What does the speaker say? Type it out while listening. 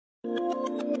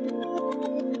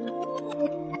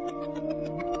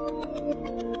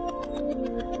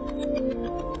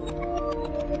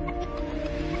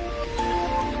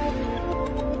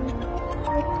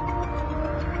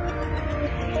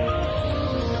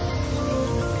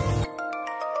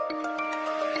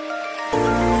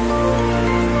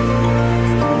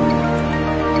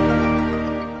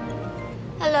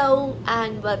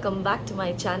welcome back to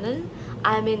my channel.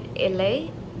 I'm in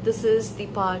LA. This is the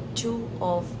part 2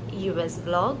 of US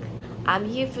vlog. I'm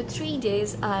here for 3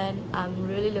 days and I'm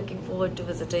really looking forward to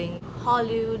visiting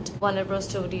Hollywood, Warner Bros.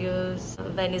 Studios,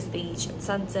 Venice Beach and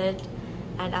Sunset,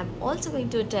 and I'm also going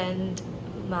to attend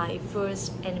my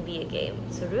first NBA game.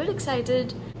 So really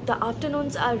excited. The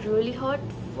afternoons are really hot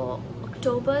for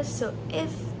October, so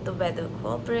if the weather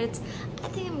cooperates, I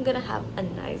think I'm gonna have a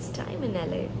nice time in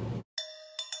LA.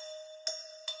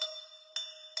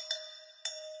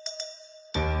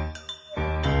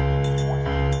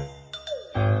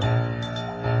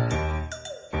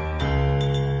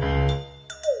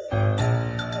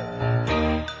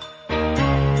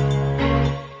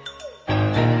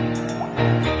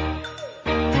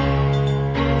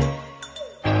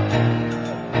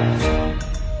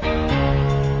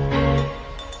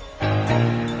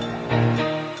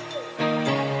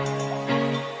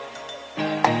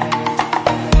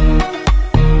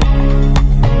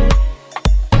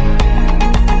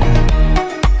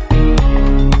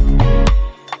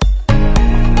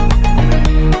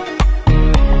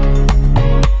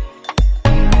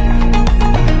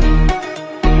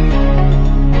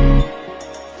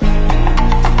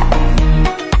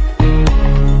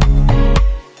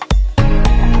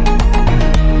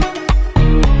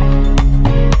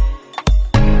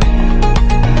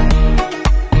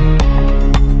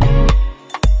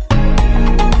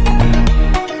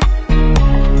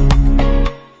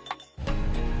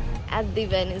 At the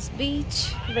Venice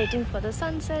Beach, waiting for the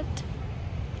sunset,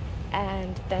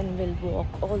 and then we'll walk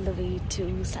all the way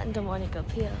to Santa Monica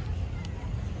Pier.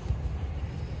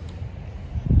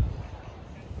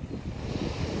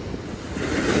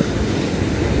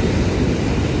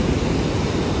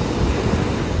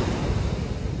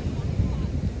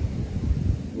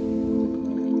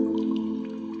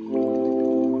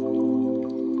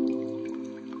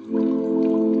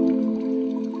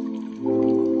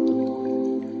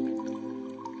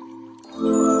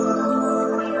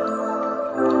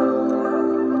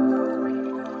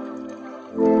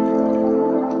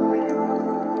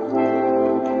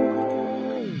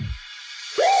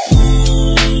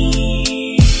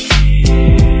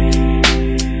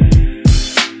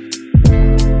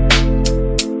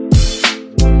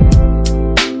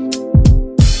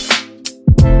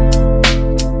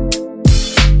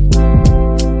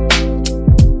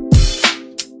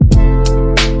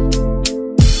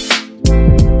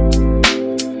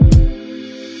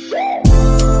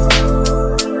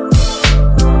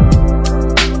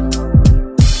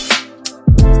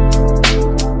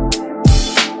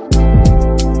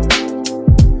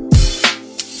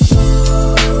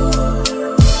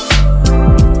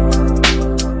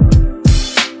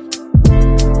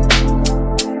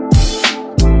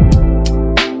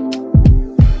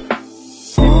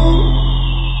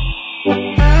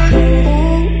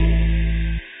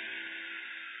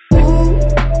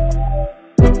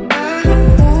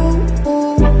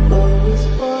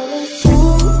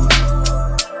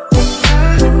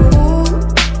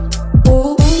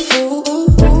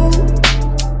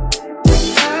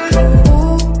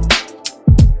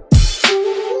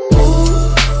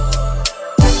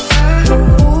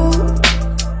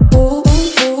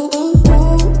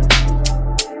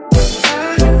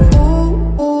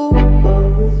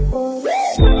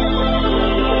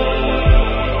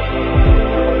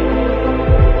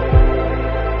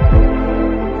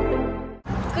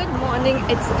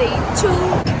 It's day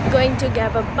 2, going to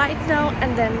grab a bite now,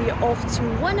 and then we're off to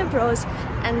Warner Bros.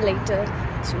 And later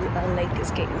to a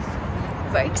Lakers game.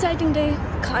 Very exciting day,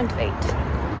 can't wait.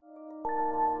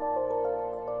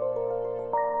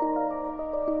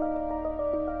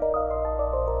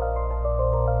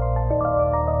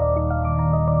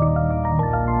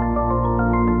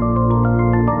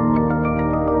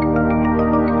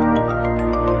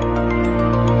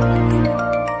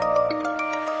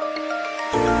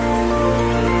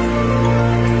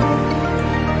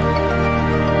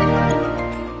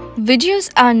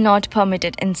 Videos are not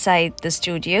permitted inside the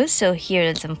studio, so here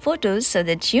are some photos so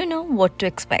that you know what to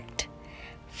expect.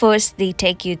 First, they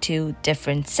take you to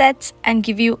different sets and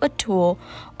give you a tour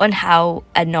on how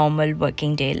a normal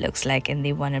working day looks like in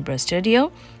the Warner Bros.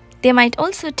 Studio. They might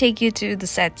also take you to the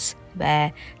sets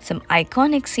where some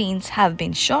iconic scenes have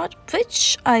been shot,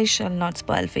 which I shall not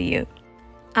spoil for you.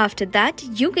 After that,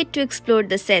 you get to explore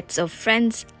the sets of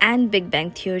Friends and Big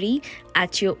Bang Theory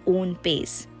at your own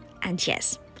pace. And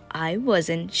yes, I was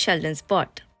in Sheldon's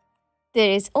spot. There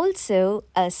is also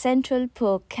a Central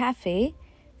Park Cafe,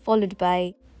 followed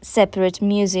by separate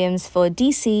museums for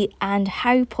DC and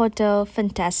Harry Potter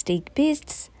Fantastic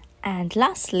Beasts, and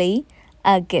lastly,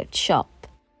 a gift shop.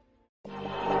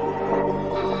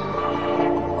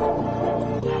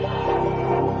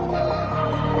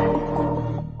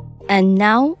 And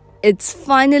now it's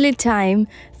finally time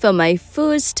for my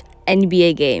first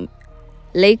NBA game.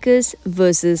 Lakers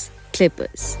versus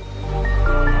Clippers.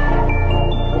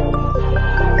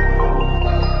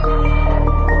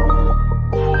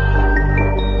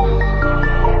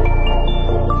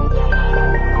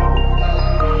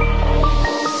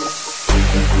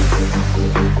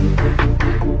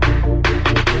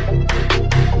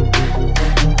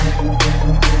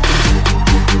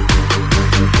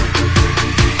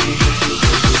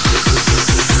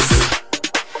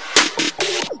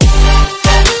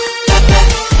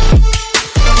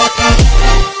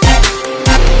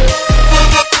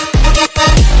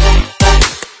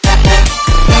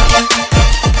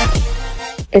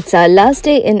 It's our last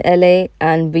day in LA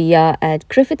and we are at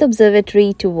Griffith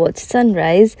Observatory to watch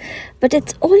sunrise, but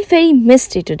it's all very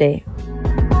misty today.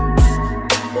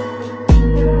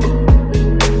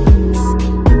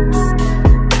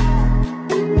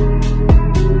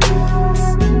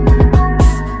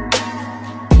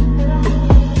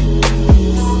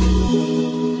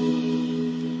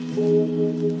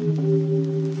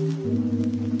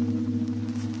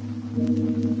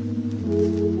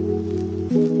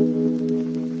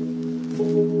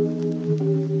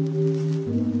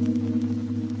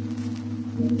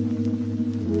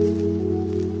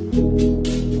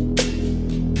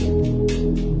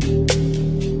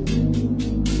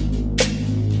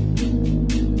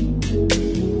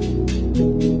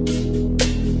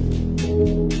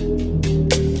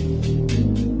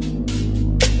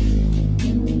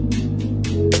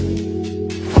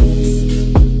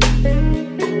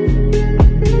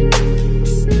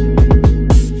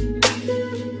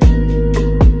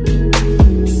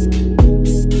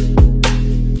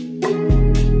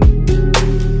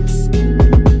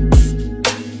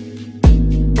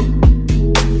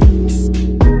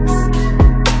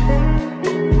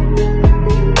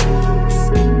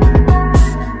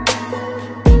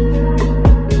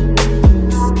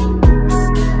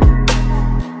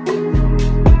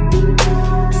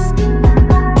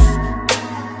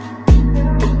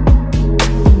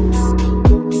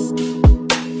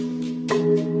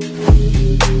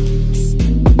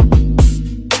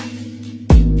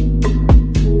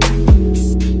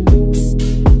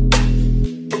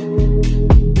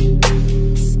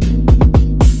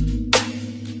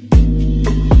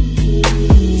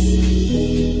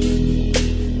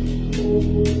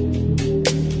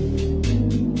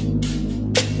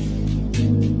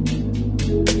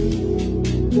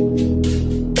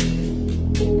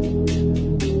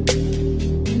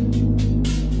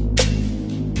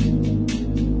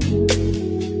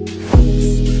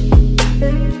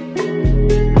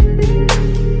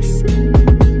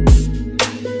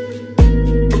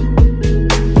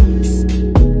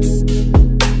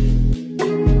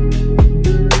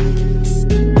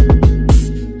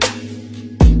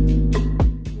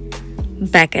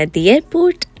 Back at the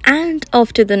airport and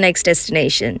off to the next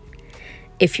destination.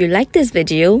 If you like this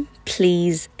video,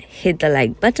 please hit the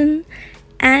like button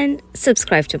and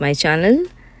subscribe to my channel.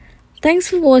 Thanks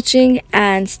for watching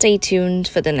and stay tuned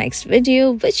for the next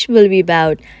video, which will be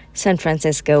about San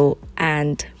Francisco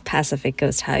and Pacific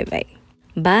Coast Highway.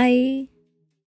 Bye.